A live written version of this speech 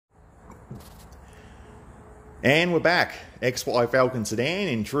And we're back. XY Falcon sedan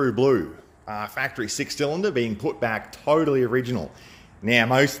in true blue. Factory 6-cylinder being put back totally original. Now,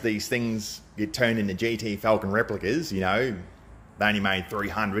 most of these things get turned into GT Falcon replicas, you know. They only made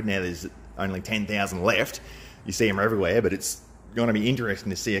 300, now there's only 10,000 left. You see them everywhere, but it's going to be interesting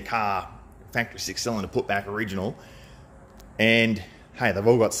to see a car, factory 6-cylinder, put back original. And, hey, they've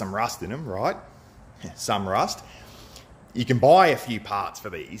all got some rust in them, right? Some rust. You can buy a few parts for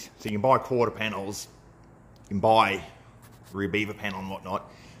these. So you can buy quarter panels, you can buy rear beaver panel and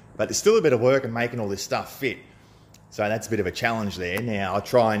whatnot, but there's still a bit of work in making all this stuff fit. So that's a bit of a challenge there. Now, I'll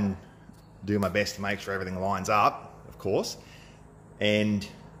try and do my best to make sure everything lines up, of course. And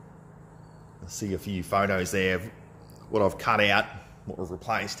I'll see a few photos there of what I've cut out, what we've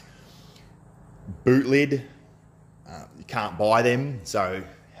replaced. Boot lid, you can't buy them, so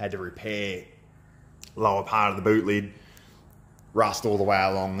had to repair lower part of the boot lid, rust all the way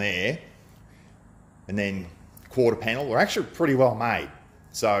along there. And then quarter panel were actually pretty well made.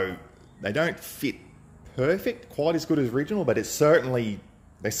 So they don't fit perfect, quite as good as original, but they're certainly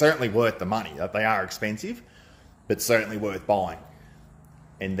worth the money. They are expensive, but certainly worth buying.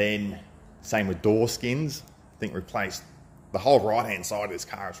 And then same with door skins. I think replaced the whole right-hand side of this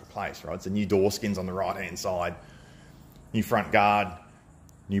car is replaced, right? So new door skins on the right-hand side, new front guard,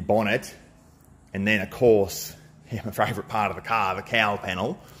 new bonnet, and then of course, yeah, my favourite part of the car, the cowl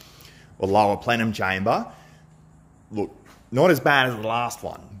panel, or lower plenum chamber. Look, not as bad as the last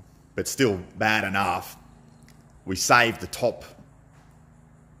one, but still bad enough. We saved the top,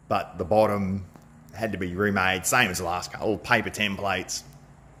 but the bottom had to be remade, same as the last car, all paper templates.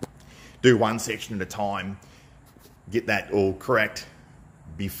 Do one section at a time, get that all correct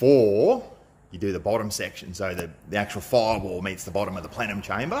before you do the bottom section, so the actual firewall meets the bottom of the plenum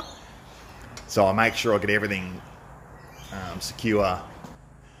chamber. So I make sure I get everything secure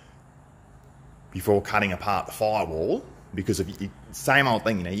before cutting apart the firewall, because if you, same old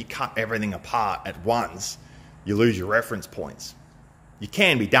thing, you know, you cut everything apart at once, you lose your reference points. You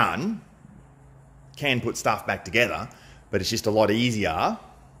can be done, can put stuff back together, but it's just a lot easier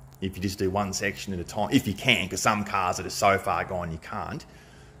if you just do one section at a time, if you can, because some cars that are so far gone you can't.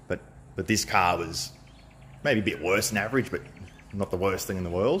 But this car was maybe a bit worse than average, but not the worst thing in the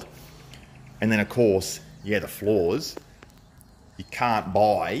world. And then of course, yeah, the floors. You can't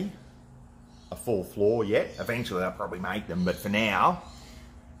buy a full floor yet. Eventually they'll probably make them, but for now,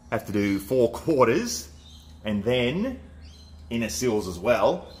 have to do 4 quarters and then inner sills as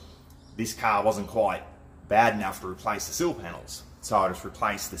well. This car wasn't quite bad enough to replace the sill panels, so I just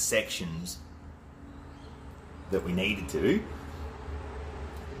replaced the sections that we needed to.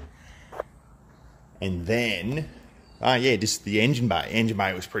 And then, yeah, just the engine bay. Engine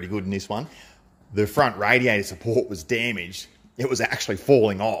bay was pretty good in this one. The front radiator support was damaged. It was actually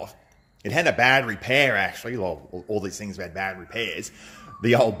falling off. It had a bad repair, actually. Well, all these things have had bad repairs.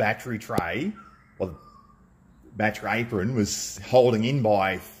 The old battery tray, or battery apron, was holding in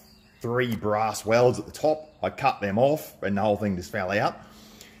by 3 brass welds at the top. I cut them off and the whole thing just fell out.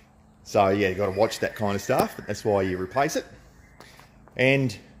 So yeah, you got to watch that kind of stuff. That's why you replace it.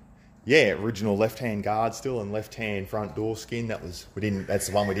 And yeah, original left-hand guard still and left-hand front door skin. That's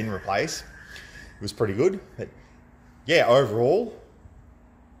the one we didn't replace. It was pretty good. But yeah, overall,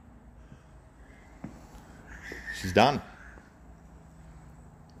 she's done.